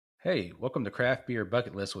Hey, welcome to Craft Beer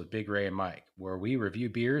Bucket List with Big Ray and Mike, where we review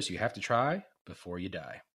beers you have to try before you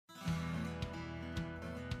die.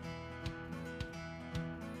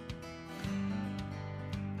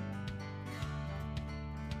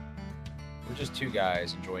 We're just two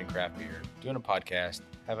guys enjoying craft beer, doing a podcast,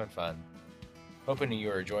 having fun, hoping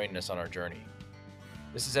you are joining us on our journey.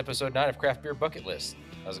 This is episode 9 of Craft Beer Bucket List.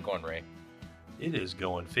 How's it going, Ray? It is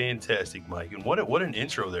going fantastic, Mike. And what an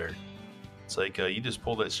intro there. It's like you just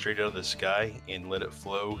pulled that straight out of the sky and let it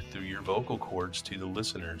flow through your vocal cords to the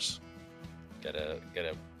listeners. Gotta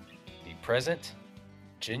be present,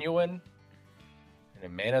 genuine, and a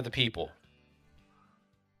man of the people.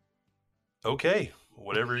 Okay,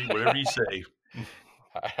 whatever you say.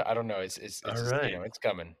 I don't know. It's All just, right. it's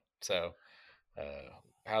coming. So,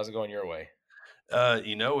 how's it going your way?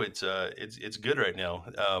 It's good right now.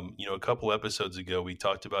 A couple episodes ago we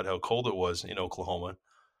talked about how cold it was in Oklahoma.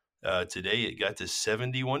 Today it got to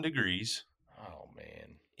 71 degrees, Oh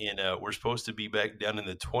man. and we're supposed to be back down in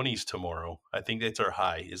the 20s tomorrow. I think that's our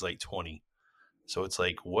high is like 20. So it's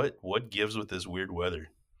like what gives with this weird weather?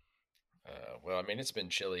 Well, I mean, it's been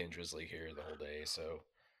chilly and drizzly here the whole day, so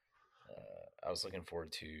I was looking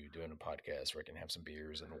forward to doing a podcast where I can have some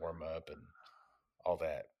beers and warm up and all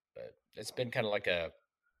that. But it's been kind of like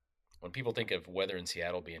when people think of weather in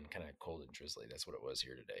Seattle being kind of cold and drizzly, that's what it was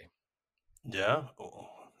here today. Yeah.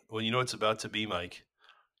 Well, you know it's about to be, Mike.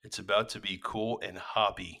 It's about to be cool and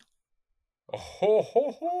hoppy. Oh, ho,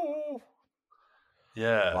 ho, ho.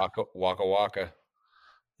 Yeah. Waka, waka, waka.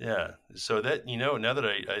 Yeah. So that, now that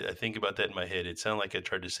I think about that in my head, it sounded like I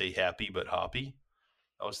tried to say happy but hoppy.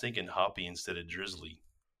 I was thinking hoppy instead of drizzly.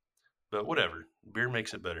 But whatever. Beer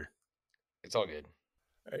makes it better. It's all good.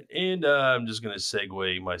 All right. And I'm just going to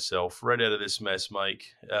segue myself right out of this mess, Mike.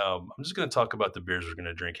 I'm just going to talk about the beers we're going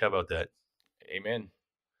to drink. How about that? Amen.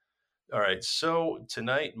 All right. So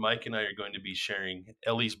tonight, Mike and I are going to be sharing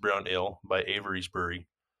Ellie's Brown Ale by Avery's Brewery.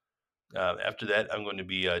 After that, I'm going to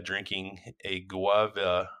be drinking a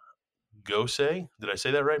Guava Gose. Did I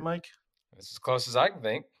say that right, Mike? That's as close as I can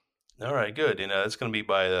think. All right, good. And that's going to be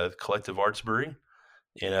by the Collective Arts Brewery.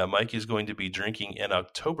 And Mike is going to be drinking an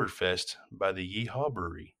Oktoberfest by the Yeehaw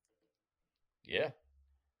Brewery. Yeah.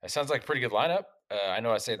 That sounds like a pretty good lineup. I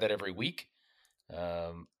know I say that every week,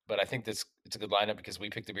 but I think it's a good lineup because we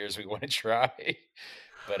pick the beers we want to try.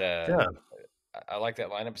 But Yeah. I like that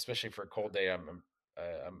lineup, especially for a cold day. I'm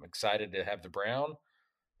excited to have the brown,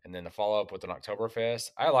 and then the follow up with an Oktoberfest.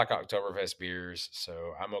 I like Oktoberfest beers,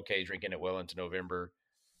 so I'm okay drinking it well into November.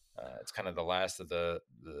 It's kind of the last of the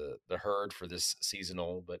herd for this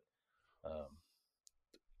seasonal, but um,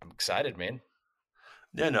 I'm excited, man.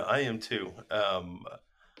 Yeah, no, I am too.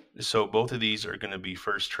 So both of these are going to be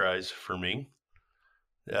first tries for me.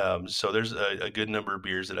 So there's a good number of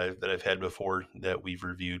beers that I've had before that we've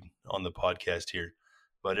reviewed on the podcast here,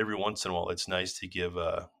 but every once in a while it's nice to give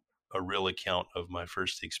a real account of my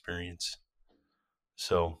first experience.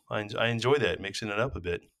 So I enjoy that mixing it up a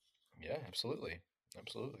bit. Yeah, absolutely,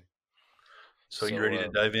 absolutely. So you So ready to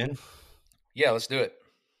dive in? yeah, let's do it.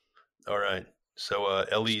 All right. So Let's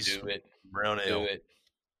Ellie's do it. Brown Do Ale. it.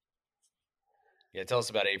 Yeah, tell us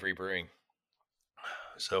about Avery Brewing.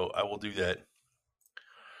 So I will do that.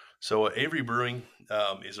 So Avery Brewing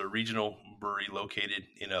is a regional brewery located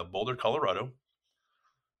in Boulder, Colorado.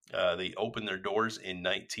 They opened their doors in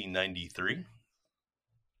 1993.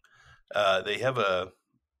 They have a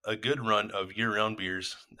good run of year-round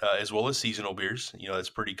beers as well as seasonal beers. That's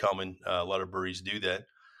pretty common. A lot of breweries do that.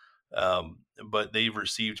 But they've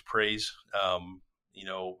received praise,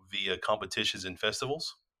 via competitions and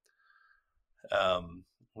festivals.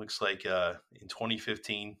 Looks like in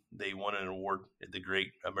 2015 they won an award at the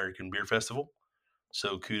Great American Beer Festival.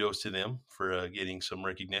 So kudos to them for getting some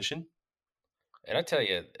recognition. And I tell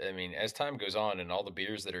you, I mean, as time goes on and all the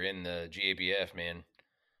beers that are in the GABF, man,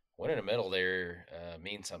 winning a medal there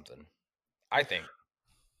means something. I think.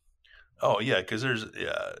 Oh yeah, because there's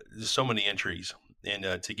so many entries,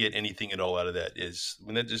 and to get anything at all out of that is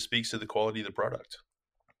when that just speaks to the quality of the product.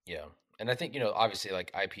 Yeah. And I think, obviously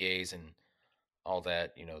like IPAs and all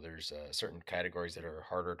that, there's certain categories that are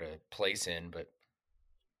harder to place in. But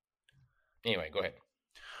anyway, go ahead.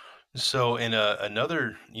 So, and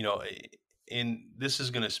another, and this is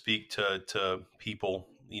going to speak to people,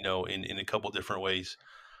 in a couple different ways.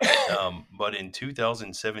 But in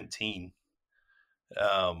 2017,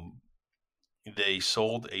 um, they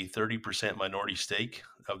sold a 30% minority stake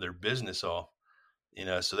of their business off.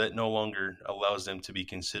 So that no longer allows them to be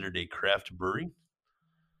considered a craft brewery.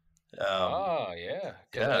 Oh, yeah.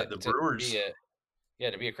 Because Yeah, the to brewers. be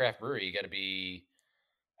to be a craft brewery, you got to be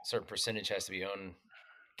a certain percentage has to be owned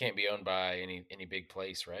can't be owned by any big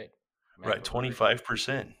place, right? Right, Macro brewery.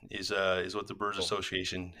 25% is what the Brewers Cool.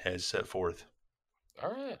 Association has set forth.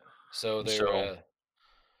 All right. So they're So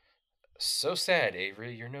so sad,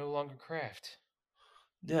 Avery. You're no longer craft.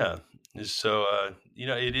 yeah, so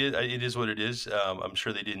it is what it is. I'm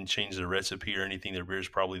sure they didn't change the recipe or anything. Their beer is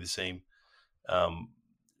probably the same. Um,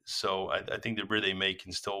 so I think the beer they make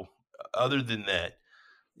can still, other than that,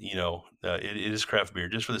 it is craft beer.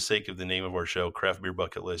 Just for the sake of the name of our show, Craft Beer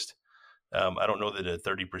Bucket List. I don't know that a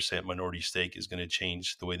 30% minority stake is going to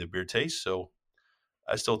change the way the beer tastes. So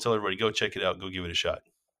I still tell everybody, go check it out, go give it a shot.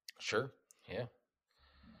 Sure. Yeah.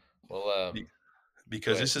 Well, Be- go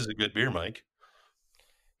because ahead. this is a good beer, Mike.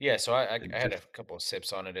 Yeah. So It I had a just couple of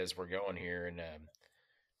sips on it as we're going here, and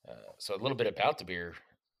so a little bit about the beer.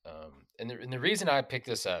 And the reason I picked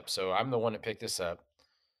this up, so I'm the one that picked this up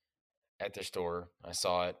at their store. I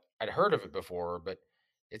saw it. I'd heard of it before, but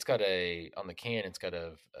it's got on the can. It's got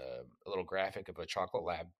a little graphic of a chocolate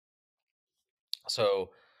lab.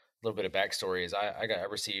 So a little bit of backstory is I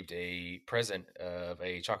received a present of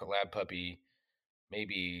a chocolate lab puppy,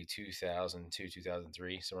 maybe 2002,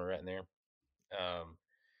 2003, somewhere right in there. Um,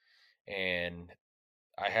 and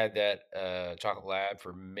I had that chocolate lab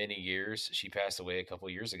for many years. She passed away a couple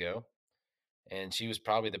years ago, and she was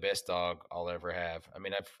probably the best dog I'll ever have. I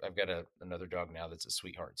mean, I've got another dog now that's a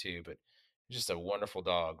sweetheart too, but just a wonderful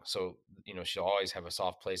dog. So she'll always have a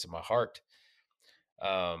soft place in my heart.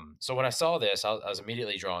 So when I saw this, I was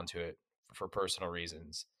immediately drawn to it for personal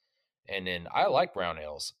reasons, and then I like brown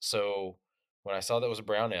ales. So when I saw that was a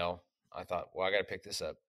brown ale, I thought, well, I got to pick this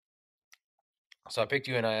up. So I picked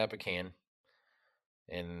you and I up a can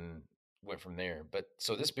and went from there. But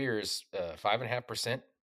so this beer is 5.5%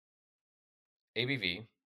 ABV.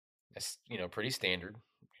 That's pretty standard.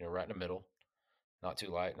 Right in the middle. Not too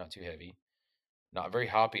light, not too heavy. Not very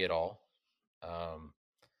hoppy at all. Um,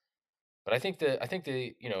 but I think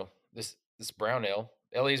the this brown ale,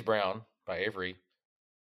 Ellie's Brown by Avery,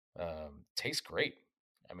 tastes great.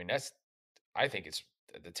 I mean, I think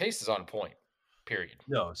the taste is on point. Period.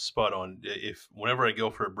 no spot on. If whenever I go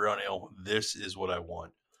for a brown ale, this is what I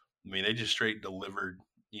want. I mean, they just straight delivered.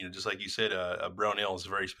 Just like you said, a brown ale is a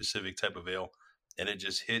very specific type of ale, and it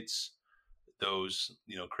just hits those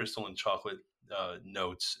crystal and chocolate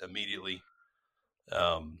notes immediately.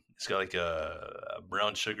 It's got like a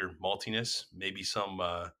brown sugar maltiness, maybe some.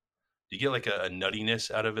 Do you get like a nuttiness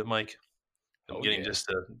out of it, Mike? I'm Oh getting yeah. just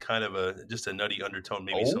a kind of just a nutty undertone,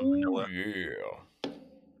 maybe some Oh vanilla. yeah.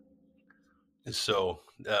 So,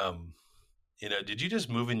 did you just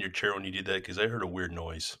move in your chair when you did that? Because I heard a weird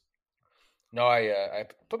noise. No, I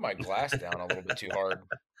put my glass down a little bit too hard.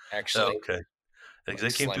 Oh, Actually, okay. Because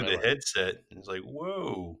like that came slam through it the over. headset, and it's like,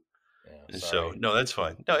 whoa. Yeah. And so, Sorry. no, that's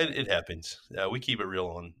fine. No, Yeah. it happens. We keep it real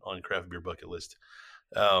on craft beer bucket list.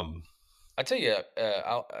 Um, I tell you,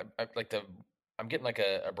 I like the. I'm getting like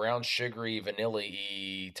a brown sugary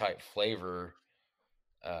vanilla-y type flavor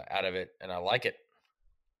out of it, and I like it.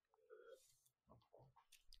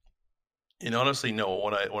 and honestly, no,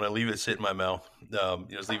 when I leave it sit in my mouth,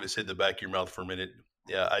 just leave it sit in the back of your mouth for a minute.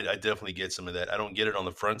 Yeah, I definitely get some of that. I don't get it on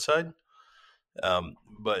the front side.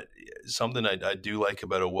 But something I do like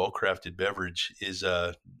about a well crafted beverage is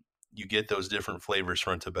you get those different flavors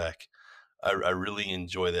front to back. I really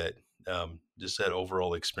enjoy that. Just that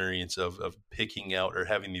overall experience of picking out or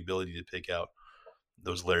having the ability to pick out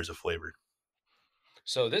those layers of flavor.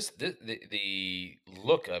 So the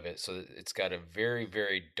look of it, so it's got a very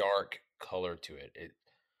very dark color to it.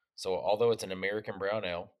 So although it's an American brown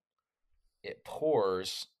ale, it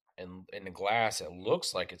pours in the glass. It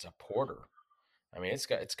looks like it's a porter. I mean, it's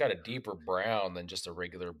got a deeper brown than just a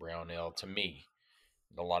regular brown ale to me.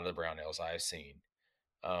 A lot of the brown ales I've seen.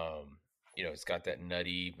 Um, it's got that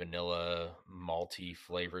nutty vanilla malty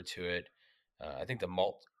flavor to it. I think the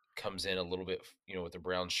malt comes in a little bit, with the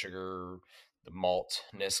brown sugar, the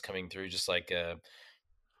maltness coming through, just like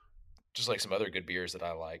some other good beers that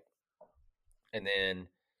I like. And then,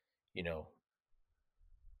 you know,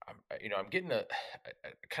 I'm getting a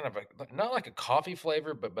kind of not like a coffee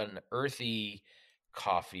flavor, but an earthy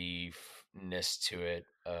coffee-ness to it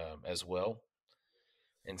as well.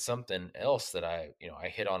 And something else that I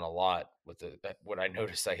hit on a lot with what I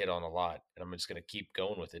noticed I hit on a lot, and I'm just going to keep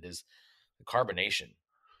going with it is the carbonation.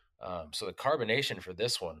 So the carbonation for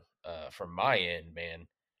this one, from my end, man,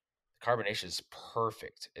 the carbonation is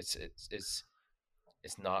perfect. It's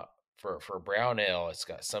not for a brown ale. It's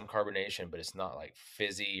got some carbonation, but it's not like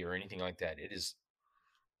fizzy or anything like that. It is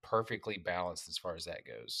perfectly balanced as far as that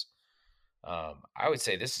goes. I would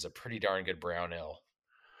say this is a pretty darn good brown ale.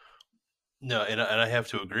 No, and I have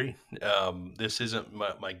to agree. This isn't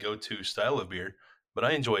my go to style of beer, but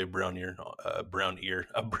I enjoy a brown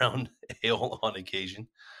ale on occasion.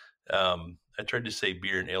 I tried to say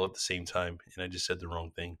beer and ale at the same time, and I just said the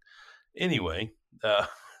wrong thing. Anyway, uh,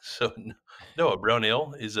 so no, a brown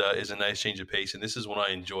ale is a nice change of pace, and this is one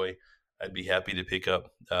I enjoy. I'd be happy to pick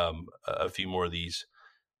up a few more of these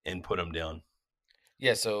and put them down.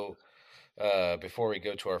 Yeah. So before we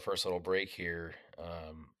go to our first little break here,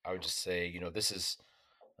 I would just say, this is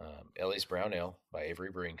Ellie's Brown Ale by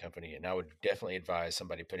Avery Brewing Company, and I would definitely advise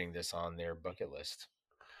somebody putting this on their bucket list.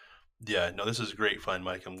 Yeah, no, this is great fun,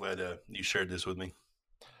 Mike. I'm glad you shared this with me.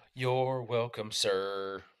 You're welcome,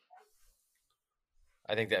 sir.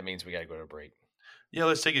 I think that means we got to go to break. Yeah,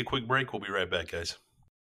 let's take a quick break. We'll be right back, guys.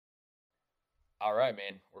 All right,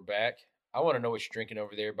 man, we're back. I want to know what you're drinking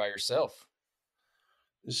over there by yourself.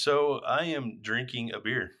 So I am drinking a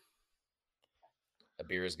beer. A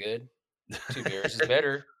beer is good. 2 beers is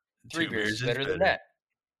better. 3 Two beers is beers is better than better. that.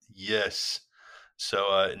 Yes.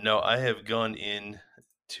 So no, I have gone in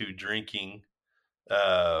to drinking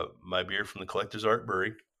my beer from the Collector's Art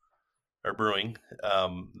Brewery or Brewing,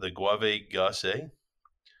 the Guave Gasse.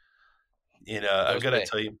 And Go I've got to say.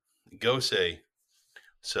 tell you, Gose.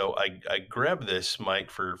 So I grabbed this, Mike,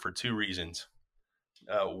 for two reasons.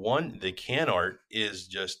 One, the can art is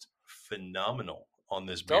just phenomenal on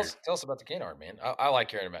this Tell beer. us, tell us about the can art, man. I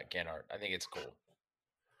like hearing about can art. I think it's cool.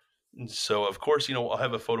 So of course, I'll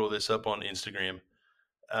have a photo of this up on Instagram.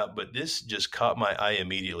 But this just caught my eye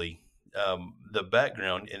immediately. The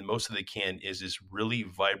background and most of the can is this really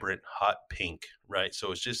vibrant hot pink, right?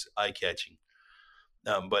 So it's just eye catching.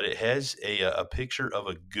 But it has a picture of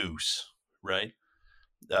a goose, right?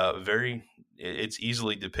 It's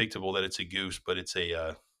easily depictable that it's a goose, but it's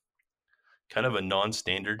a kind of a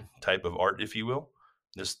non-standard type of art, if you will.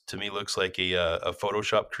 This to me looks like a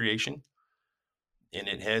Photoshop creation, and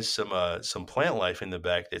it has some plant life in the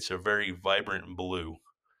back that's a very vibrant blue.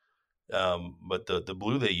 But the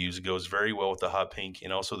blue they use goes very well with the hot pink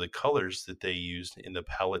and also the colors that they used in the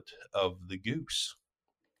palette of the goose.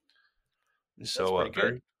 That's So pretty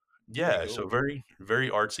good. Pretty so cool. very very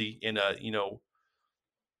artsy, and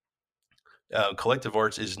Collective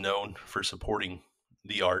Arts is known for supporting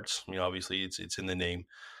the arts. Obviously it's in the name,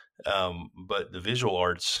 but the visual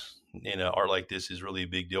arts and art like this is really a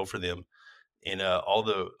big deal for them. And all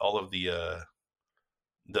of the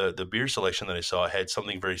beer selection that I saw had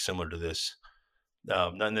something very similar to this.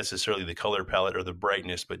 Not necessarily the color palette or the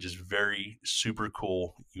brightness, but just very super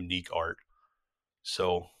cool, unique art.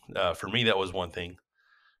 So for me, that was one thing.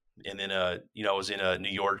 And then, I was in New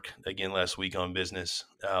York again last week on business.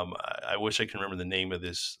 I wish I can remember the name of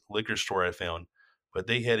this liquor store I found, but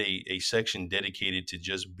they had a section dedicated to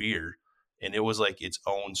just beer, and it was like its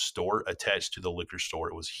own store attached to the liquor store.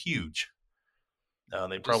 It was huge.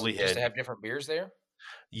 They probably Just to had, have different beers there.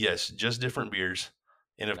 yes, just different beers.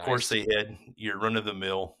 And of course, Nice. they had your run of the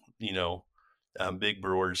mill, big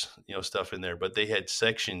brewers, stuff in there. But they had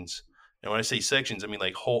sections. And when I say sections, I mean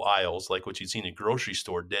like whole aisles, like what you'd see in a grocery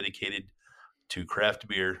store dedicated to craft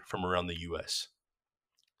beer from around the U.S.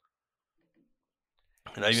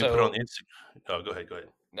 And I even put on So Instagram. Oh, go ahead. Go ahead.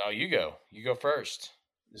 no, you go. You go first.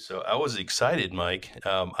 So I was excited, Mike.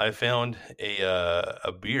 I found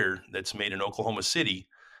a beer that's made in Oklahoma City,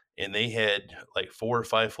 and they had like 4 or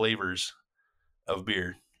 5 flavors of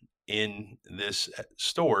beer in this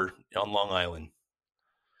store on Long Island.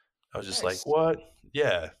 I was just like, Nice. what?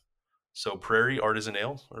 Yeah. So Prairie Artisan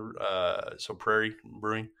Ale, or so Prairie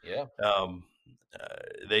Brewing. Yeah. Um,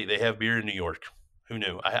 they have beer in New York. Who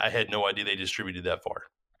knew? I had no idea they distributed that far.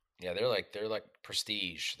 Yeah. They're like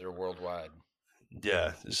prestige. They're worldwide.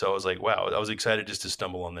 Yeah. So I was like, wow. I was excited just to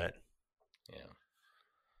stumble on that. Yeah.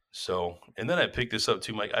 So, and then I picked this up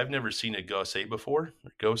too, Mike. I've never seen a Gose before.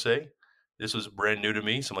 Gose. This was brand new to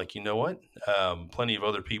me. So I'm like, you know what? Plenty of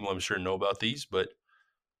other people I'm sure know about these, but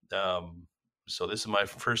um, so this is my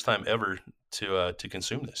first time ever to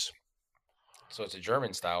consume this. So it's a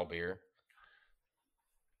German style beer.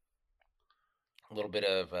 A little bit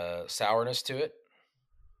of sourness to it.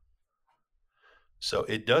 So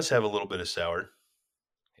it does have a little bit of sour.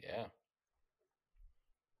 Yeah.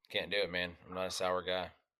 Can't do it, man. I'm not a sour guy.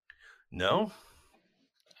 No,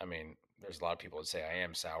 I mean, there's a lot of people that say I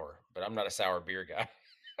am sour, but I'm not a sour beer guy.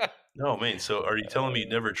 no, man. So are you telling me you'd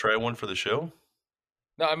never try one for the show?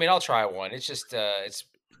 No, I mean I'll try one. It's just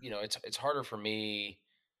it's harder for me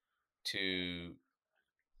to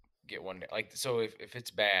get one. Like so, if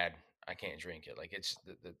it's bad, I can't drink it. Like it's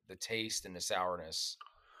the taste and the sourness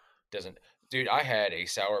doesn't. Dude, I had a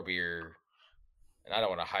sour beer, and I don't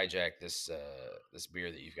want to hijack this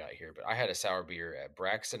beer that you've got here, but I had a sour beer at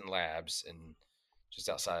Braxton Labs in just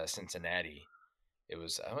outside of Cincinnati.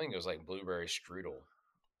 I think it was like blueberry strudel,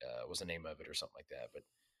 was the name of it or something like that. But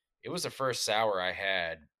it was the first sour I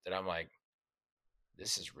had that I'm like,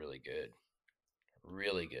 this is really good,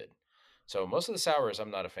 really good. So most of the sours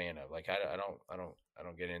I'm not a fan of. Like I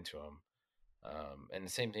don't get into them. And the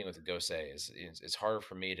same thing with the Gose is it's hard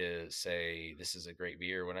for me to say this is a great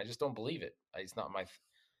beer when I just don't believe it. It's not my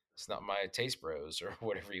taste bros or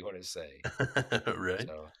whatever you want to say. Right.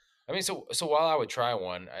 So I mean, so while I would try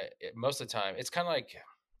one, most of the time it's kind of like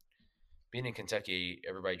being in Kentucky.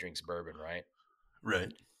 Everybody drinks bourbon, right?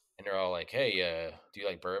 Right. And they're all like, "Hey, do you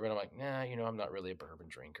like bourbon?" I'm like, "Nah, I'm not really a bourbon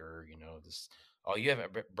drinker. This. Oh, you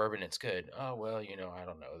haven't bourbon? It's good. Oh well, I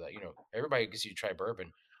don't know that. Everybody gets you to try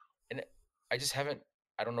bourbon, and I just haven't.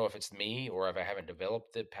 I don't know if it's me or if I haven't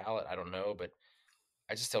developed the palate. I don't know, but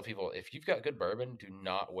I just tell people if you've got good bourbon, do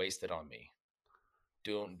not waste it on me.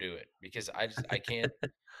 Don't do it because I can't.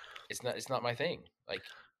 It's not my thing. Like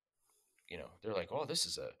they're like, "Oh, this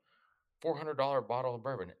is a $400 bottle of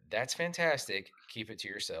bourbon. That's fantastic. Keep it to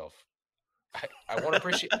yourself." I want to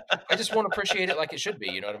appreciate. I just want to appreciate it like it should be.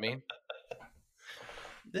 You know what I mean?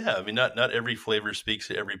 Yeah. I mean, not every flavor speaks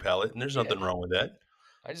to every palate, and there's Yeah. nothing wrong with that.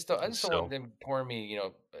 I just don't want So, them pouring me,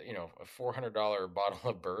 a $400 bottle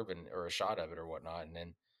of bourbon or a shot of it or whatnot, and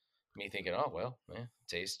then me thinking, oh well,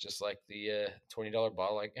 tastes just like the $20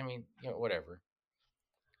 bottle. Like, I mean, whatever.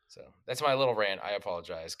 So that's my little rant. I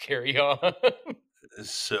apologize. Carry on.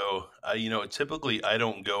 typically I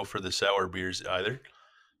don't go for the sour beers either.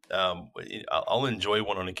 I'll enjoy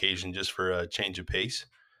one on occasion just for a change of pace.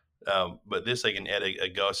 But this I can add a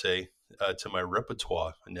Gosse to my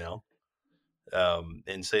repertoire now,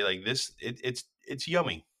 and say like this, it's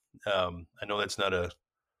yummy. I know that's not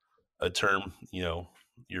a term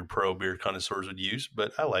your pro beer connoisseurs would use,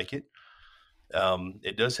 but I like it.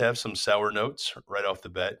 It does have some sour notes right off the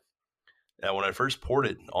bat. Now, when I first poured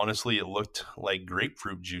it, honestly, it looked like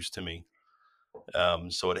grapefruit juice to me.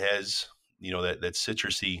 So it has that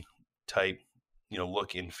citrusy type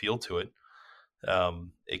look and feel to it.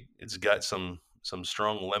 It's got some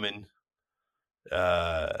strong lemon,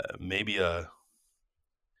 maybe I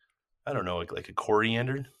don't know, like a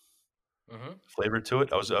coriander Hmm. flavor to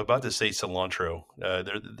it. I was about to say cilantro.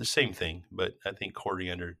 They're the same thing, but I think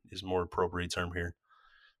coriander is more appropriate term here.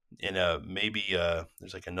 And maybe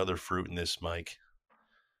there's like another fruit in this, Mike.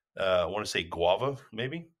 I want to say guava,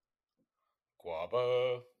 maybe.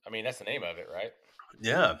 Guava. I mean, that's the name of it, right?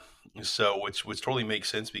 Yeah. So which totally makes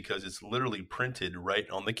sense because it's literally printed right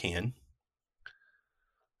on the can.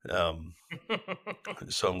 Um,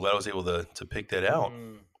 so I'm glad I was able to pick that out.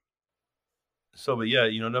 Mm. So, but yeah,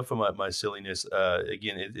 enough of my silliness.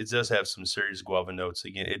 Again, it does have some serious guava notes.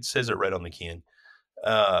 Again, it says it right on the can.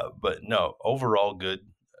 But no, overall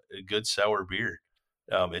a good sour beer.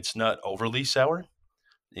 It's not overly sour,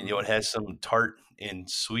 and Mhm. it has some tart and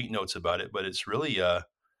sweet notes about it. But it's really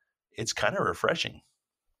it's kind of refreshing.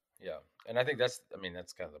 Yeah, and I think that's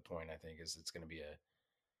kind of the point. I think is it's going to be a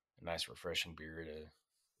nice, refreshing beer to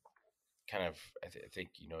kind of. I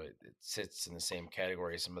think it sits in the same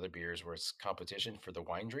category as some other beers where it's competition for the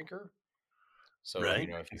wine drinker. So Right?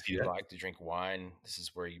 I can if see you that. like to drink wine, this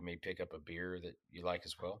is where you may pick up a beer that you like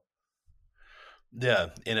as well. Yeah,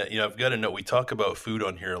 and I've got to know. We talk about food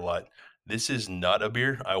on here a lot. This is not a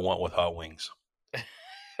beer I want with hot wings.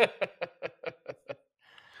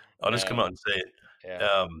 I'll just come No, out and say it.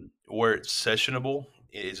 yeah. Where it's sessionable,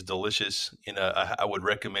 it's delicious, and I would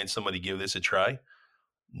recommend somebody give this a try.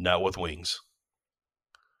 Not with wings.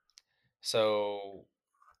 So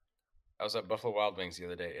I was at Buffalo Wild Wings the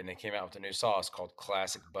other day, and they came out with a new sauce called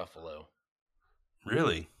Classic Buffalo.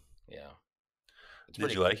 Really? Yeah, it's Did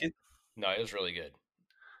pretty you good. like it? No, it was really good.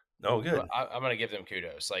 Oh, good. I'm gonna give them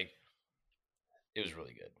kudos. Like it was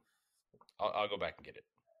really good. I'll go back and get it.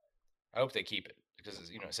 I hope they keep it because it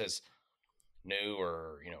says new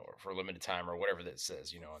or or for a limited time or whatever that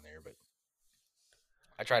says on there. But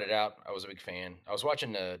I tried it out. I was a big fan. I was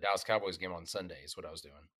watching the Dallas Cowboys game on Sunday. Is what I was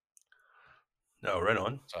doing. No, right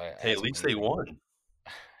on. So I Hey, had at some least they energy. won.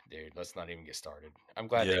 Dude, let's not even get started. I'm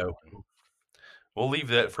glad they Yeah, won. we'll leave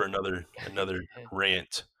that for another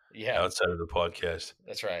rant Yeah, outside of the podcast.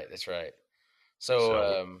 that's right. That's right. So,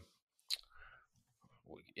 So,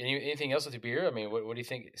 anything else with your beer? I mean, what do you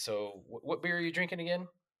think? So, what beer are you drinking again?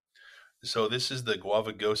 so this is the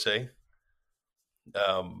Guava Gose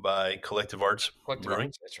by Collective Arts Collective Brewing.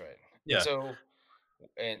 Arts. That's right. And Yeah. so,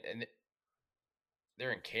 and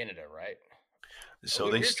they're in Canada, right? So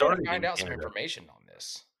they We were trying to started find in out some Canada. information on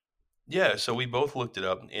this. Yeah. So we both looked it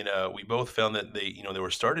up, and we both found that they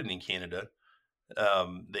were started in Canada.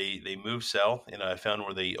 They moved south, and I found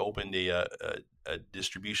where they opened a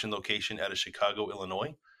distribution location out of Chicago,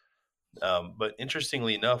 Illinois. But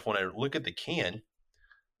interestingly enough, when I look at the can,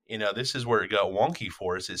 this is where it got wonky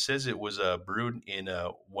for us. It says it was brewed in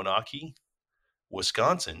Wanaki,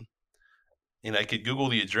 Wisconsin, and I could Google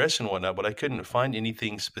the address and whatnot, but I couldn't find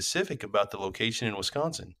anything specific about the location in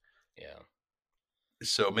Wisconsin. Yeah.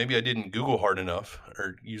 So maybe I didn't Google hard enough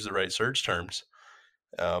or use the right search terms.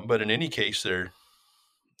 But in any case, they're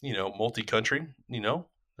multi-country.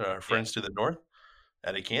 Yeah. Friends to the north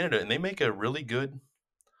out of Canada, and they make a really good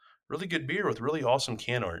beer with really awesome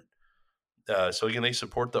can art. So again, they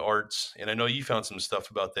support the arts, and I know you found some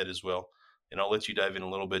stuff about that as well. And I'll let you dive in a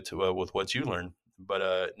little bit to with what you learned.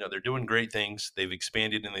 But no, they're doing great things. They've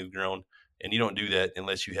expanded and they've grown, and you don't do that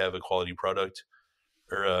unless you have a quality product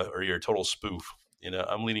or you're a total spoof.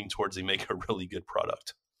 I'm leaning towards they make a really good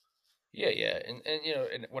product. Yeah, yeah, and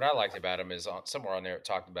and what I liked about him is somewhere on there it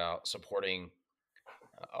talked about supporting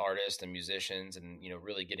artists and musicians, and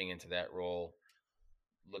really getting into that role,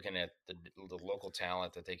 looking at the local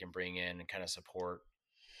talent that they can bring in and kind of support,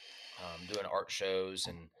 doing art shows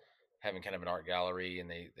and having kind of an art gallery,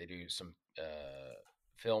 and they do some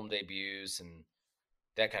film debuts and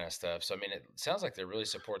that kind of stuff. So I mean, it sounds like they really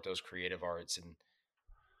support those creative arts, and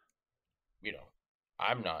you know,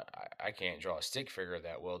 I can't draw a stick figure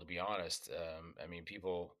that well, to be honest. I mean,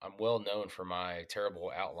 I'm well known for my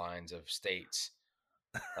terrible outlines of states.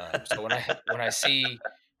 So when I see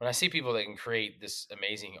people that can create this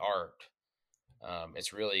amazing art,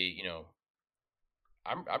 it's really,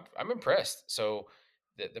 I'm impressed. So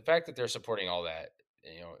the fact that they're supporting all that,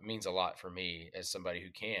 it means a lot for me as somebody who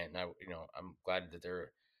can. And I'm glad that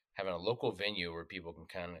they're having a local venue where people can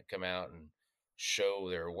kind of come out and show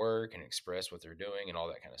their work and express what they're doing and all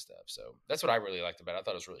that kind of stuff. So that's what I really liked about it. I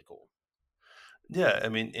thought it was really cool. Yeah, I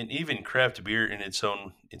mean, and even craft beer in its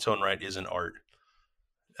own right is an art.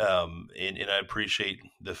 And I appreciate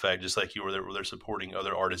the fact, just like you were there, where they're supporting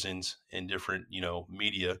other artisans in different,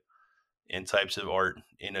 media and types of art,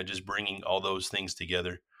 just bringing all those things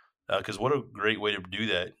together. Because what a great way to do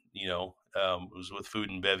that, was with food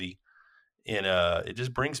and bevy, and it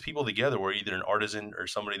just brings people together. Where either an artisan or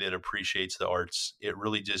somebody that appreciates the arts, it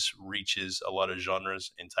really just reaches a lot of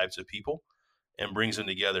genres and types of people and brings them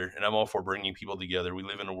together. And I'm all for bringing people together. We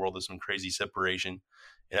live in a world of some crazy separation,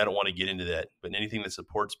 and I don't want to get into that. But anything that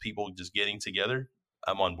supports people just getting together,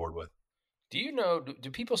 I'm on board with. Do you know? Do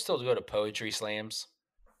people still go to poetry slams?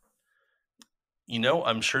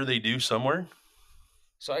 I'm sure they do somewhere.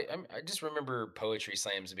 So I just remember poetry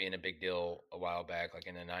slams being a big deal a while back, like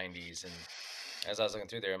in the '90s. And as I was looking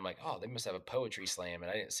through there, I'm like, oh, they must have a poetry slam,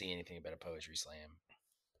 and I didn't see anything about a poetry slam.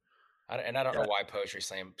 And I don't know Yeah, why poetry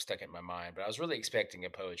slam stuck in my mind, but I was really expecting a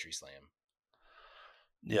poetry slam.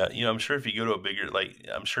 yeah. I'm sure if you go to a bigger, like,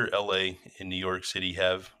 I'm sure LA and New York City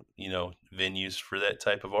have, venues for that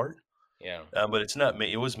type of art. Yeah. But it's not.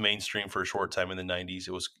 It was mainstream for a short time in the '90s.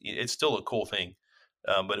 It's still a cool thing,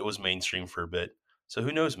 but it was mainstream for a bit. So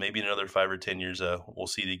who knows? Maybe in another 5 or 10 years, we'll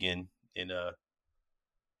see it again. In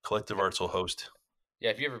Collective Arts will host Yeah.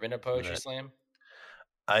 Have you ever been to poetry that. slam?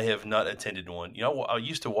 I have not attended one. I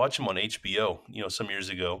used to watch them on HBO. Some years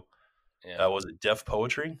ago. Yeah. Was it Deaf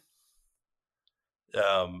Poetry?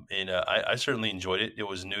 And I certainly enjoyed it. It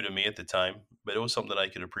was new to me at the time, but it was something I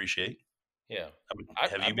could appreciate. Yeah.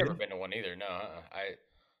 Have you I've never been? been to one either. No.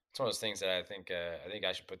 It's one of those things that I think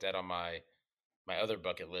I should put that on my other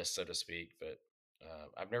bucket list, so to speak. But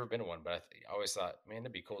I've never been to one. But I always thought, man,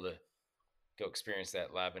 it'd be cool to go experience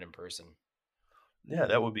that live and in person. Yeah,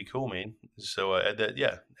 that would be cool, man. So add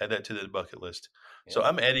that to the bucket list. So Yeah.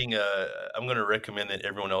 I'm going to recommend that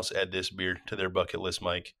everyone else add this beer to their bucket list,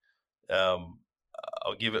 Mike. Um,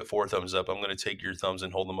 I'll give it 4 thumbs up. I'm going to take your thumbs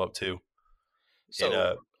and hold them up too.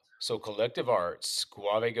 And So Collective Arts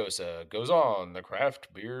Guave Gosa goes on the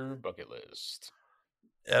craft beer bucket list.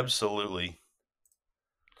 absolutely.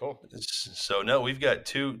 Cool. So no, we've got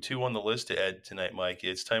two on the list to add tonight, Mike.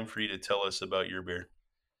 It's time for you to tell us about your beer.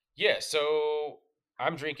 Yeah, so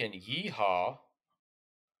I'm drinking Yeehaw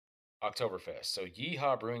Oktoberfest. So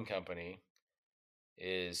Yeehaw Brewing Company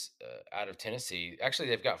is out of Tennessee. Actually,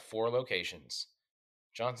 they've got 4 locations: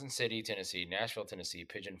 Johnson City, Tennessee; Nashville, Tennessee;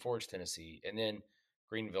 Pigeon Forge, Tennessee; and then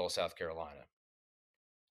Greenville, South Carolina.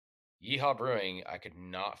 Yeehaw Brewing, I could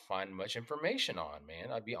not find much information on,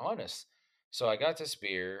 man. I'd be honest. So I got this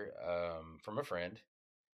beer from a friend,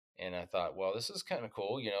 and I thought, well, this is kind of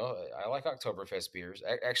cool. I like Oktoberfest beers.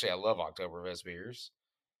 Actually, I love Oktoberfest beers.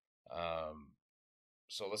 Um,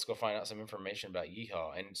 so let's go find out some information about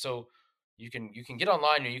Yeehaw. And so you can get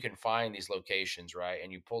online and you can find these locations, right?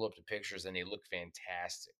 And you pull up the pictures and they look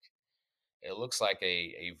fantastic. It looks like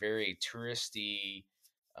a very touristy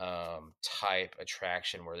type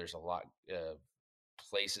attraction where there's a lot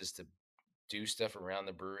places to do stuff around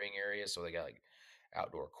the brewing area. So they got like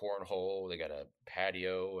outdoor cornhole, they got a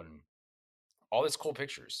patio, and all this cool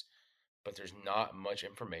pictures. But there's not much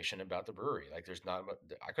information about the brewery. Like there's not much,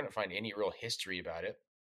 I couldn't find any real history about it.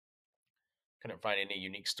 Couldn't find any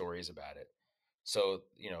unique stories about it. So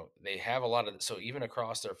they have a lot of, so even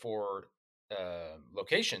across their four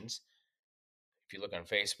locations, if you look on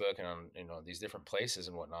Facebook and on these different places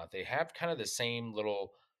and whatnot, they have kind of the same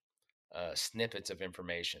little snippets of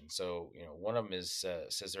information. So one of them is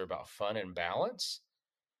says they're about fun and balance,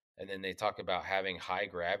 and then they talk about having high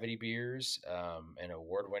gravity beers and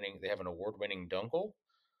award winning. They have an award winning dunkel.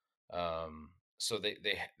 So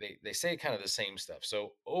they say kind of the same stuff.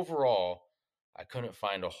 So overall, I couldn't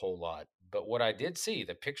find a whole lot. But what I did see,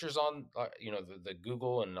 the pictures on the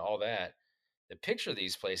Google and all that, the picture of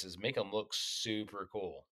these places make them look super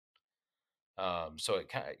cool. So it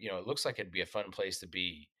kind of it looks like it'd be a fun place to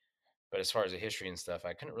be. But as far as the history and stuff,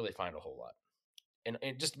 I couldn't really find a whole lot. And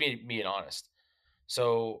just being honest,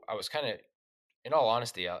 so I was kind of, in all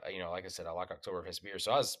honesty, like I said, I like Oktoberfest beer,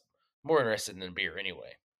 so I was more interested in the beer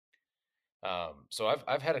anyway. So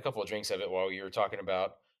I've had a couple of drinks of it while you were talking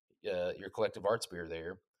about your collective arts beer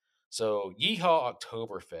there. So Yeehaw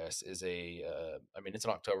Oktoberfest is it's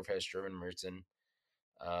an Oktoberfest German Märzen.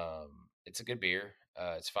 It's a good beer.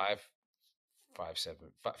 It's 5.8%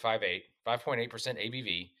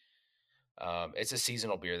 ABV. It's a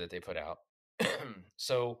seasonal beer that they put out.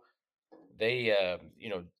 So they,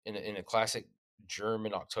 in a classic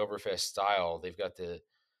German Oktoberfest style, they've got the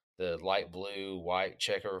light blue, white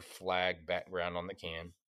checker flag background on the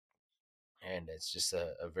can, and it's just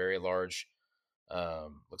a very large,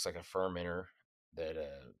 looks like a fermenter that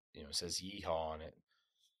says Yeehaw on it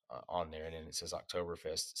on there, and then it says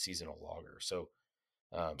Oktoberfest seasonal lager. So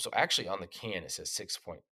actually on the can it says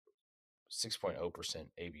 6.0%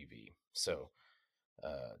 ABV. So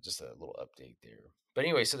just a little update there. But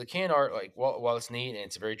anyway, so the can art, like while it's neat and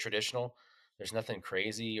it's very traditional, there's nothing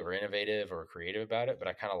crazy or innovative or creative about it, but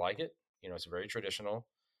I kind of like it. It's very traditional,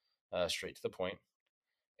 straight to the point.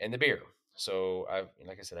 And the beer. So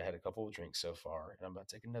like I said, I had a couple of drinks so far, and I'm about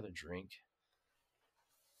to take another drink.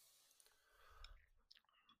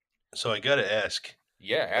 So I got to ask,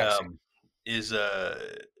 Yeah, ask. um, is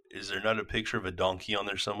there not a picture of a donkey on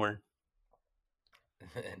there somewhere?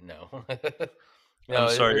 No. I'm No,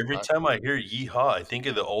 sorry. there's Every not. time I hear "yeehaw," I think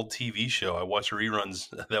of the old TV show. I watched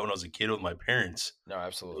reruns of that when I was a kid with my parents. No, It was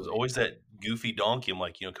absolutely. always that goofy donkey. I'm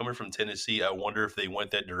like, coming from Tennessee, I wonder if they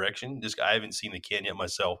went that direction. Just I haven't seen the can yet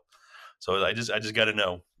myself, so I just got to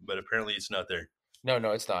know. But apparently, it's not there. No,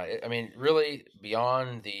 it's not. I mean, really,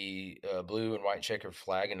 beyond the blue and white checkered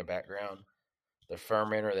flag in the background, the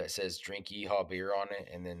fermenter that says "Drink Yeehaw" beer on it,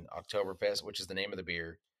 and then Oktoberfest, which is the name of the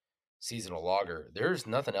beer, seasonal lager. There's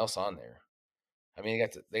nothing else on there. I mean,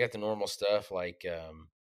 they got the normal stuff like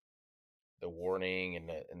the warning and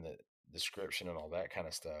the description and all that kind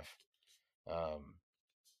of stuff. Um,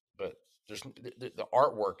 but the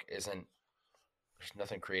artwork isn't. There's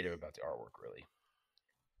nothing creative about the artwork really.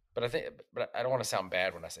 But I don't want to sound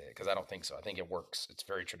bad when I say it because I don't think so. I think it works. It's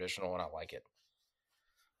very traditional and I like it.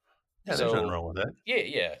 Yeah, there's nothing So wrong with that.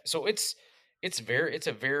 yeah. So it's a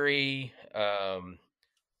very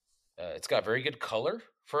it's got very good color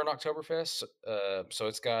for an Oktoberfest. So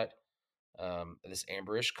it's got this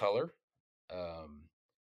amberish color. Um,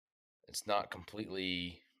 it's not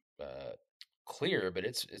completely uh, clear, but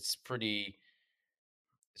it's pretty.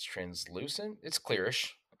 It's translucent. It's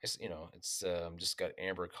clearish. It's just got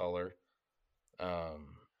amber color.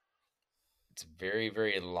 Um, it's very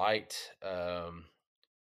very light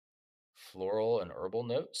floral and herbal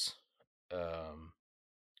notes. Um,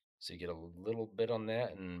 so you get a little bit on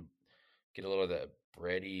that and get a little of that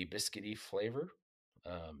bready, biscuity flavor.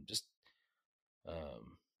 Um, just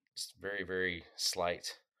um, just very very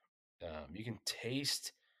slight. You can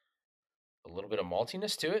taste a little bit of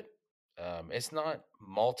maltiness to it. It's not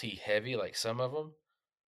malty heavy like some of them,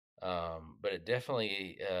 but it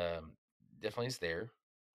definitely is there.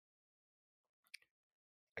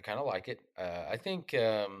 I kind of like it. I think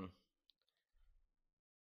I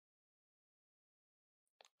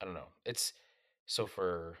don't know. It's so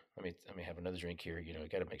for let me have another drink here. I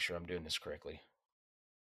got to make sure I'm doing this correctly.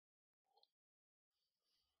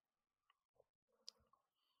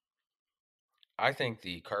 I think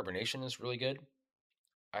the carbonation is really good.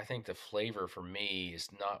 I think the flavor for me is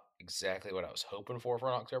not exactly what I was hoping for an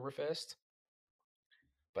Oktoberfest,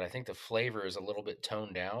 but I think the flavor is a little bit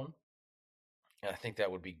toned down, and I think that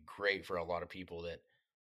would be great for a lot of people that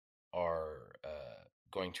are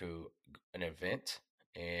going to an event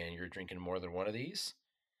and you're drinking more than one of these,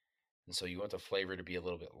 and so you want the flavor to be a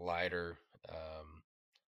little bit lighter. Um,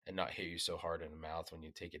 and not hit you so hard in the mouth when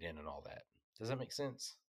you take it in and all that. Does that make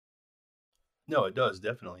sense? No, it does,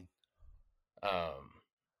 definitely.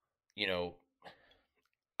 You know,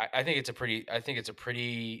 I think it's a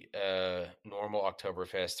pretty normal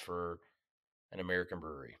Oktoberfest for an American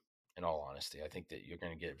brewery. In all honesty, I think that you're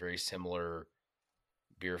going to get very similar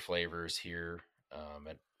beer flavors here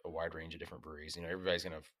at a wide range of different breweries. You know, everybody's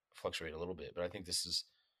going to fluctuate a little bit, but I think this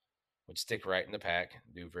would stick right in the pack,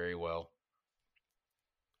 do very well.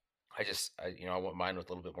 I want mine with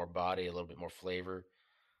a little bit more body, a little bit more flavor,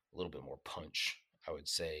 a little bit more punch, I would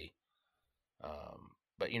say.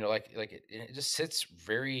 But it just sits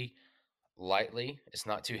very lightly. It's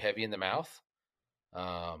not too heavy in the mouth.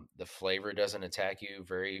 The flavor doesn't attack you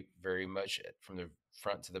very, very much from the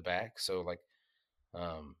front to the back. So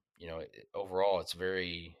overall, it's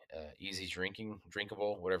very easy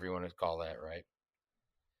drinkable, whatever you want to call that, right?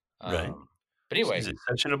 Right. But anyway, Is it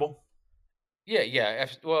sessionable? yeah.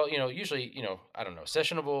 Well, usually, I don't know.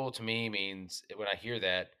 Sessionable to me means when I hear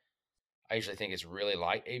that, I usually think it's really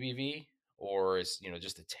light ABV, or it's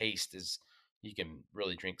just the taste is you can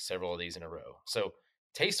really drink several of these in a row. So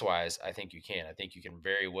taste wise, I think you can. I think you can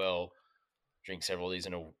very well drink several of these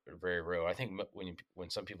in a very row. I think when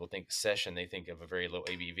some people think session, they think of a very low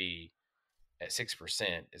ABV at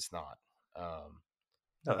 6%. It's not.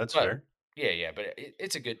 No, that's But fair. yeah. But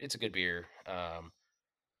it's a good beer. I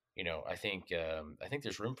think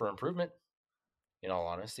there's room for improvement. In all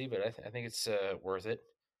honesty, but I think it's worth it.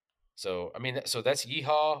 So I mean, so that's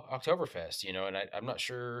Yeehaw Oktoberfest, and I'm not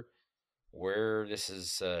sure where this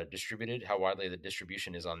is distributed, how widely the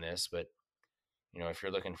distribution is on this, but if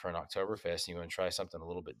you're looking for an Oktoberfest and you want to try something a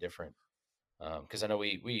little bit different, because I know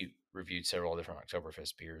we reviewed several different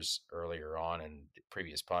Oktoberfest beers earlier on in the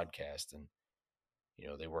previous podcast, and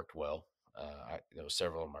they worked well. There was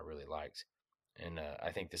several of them I really liked, and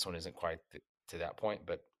I think this one isn't quite to that point,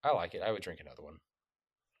 but I like it. I would drink another one.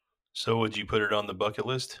 So would you put it on the bucket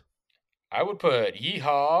list? I would put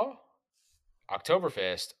Yeehaw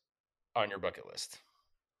Oktoberfest on your bucket list.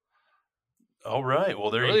 All right.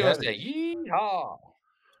 Well, there I you really have want to it. say yeehaw.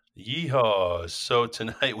 Yeehaw. So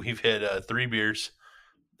tonight we've had 3 beers.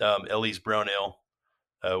 Ellie's Brown Ale.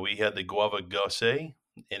 We had the Guava Gosse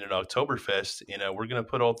and an Oktoberfest, and we're going to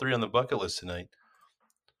put all 3 on the bucket list tonight.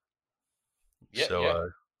 Yeah.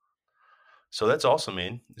 So that's awesome,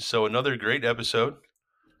 man. So another great episode.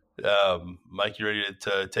 Mike, you ready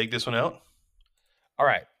to take this one out? All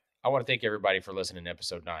right. I want to thank everybody for listening to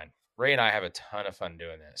episode 9. Ray and I have a ton of fun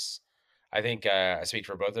doing this. I think I speak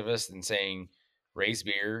for both of us in saying Ray's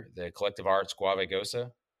beer, the Collective Arts Guava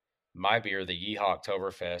Gosa, my beer, the Yeehaw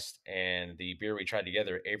Oktoberfest, and the beer we tried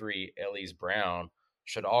together, Avery Ellie's Brown,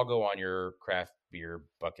 should all go on your craft beer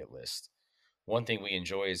bucket list. One thing we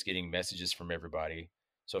enjoy is getting messages from everybody.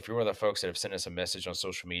 So if you're one of the folks that have sent us a message on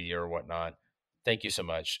social media or whatnot, thank you so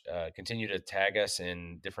much. Continue to tag us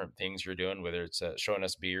in different things you're doing, whether it's showing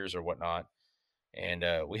us beers or whatnot. And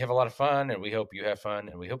we have a lot of fun, and we hope you have fun,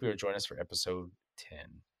 and we hope you'll join us for episode 10.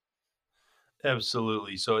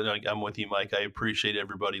 Absolutely. So I'm with you, Mike. I appreciate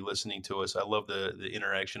everybody listening to us. I love the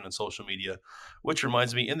interaction on social media, which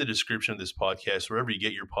reminds me, in the description of this podcast, wherever you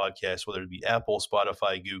get your podcast, whether it be Apple,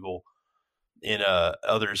 Spotify, Google, and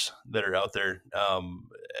others that are out there.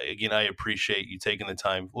 Again, I appreciate you taking the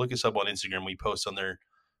time. Look us up on Instagram. We post on there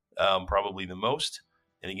probably the most.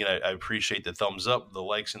 And again, I appreciate the thumbs up, the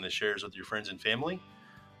likes, and the shares with your friends and family.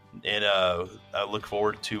 And I look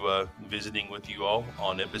forward to visiting with you all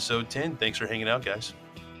on episode 10. Thanks for hanging out, guys.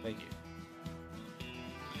 Thank you.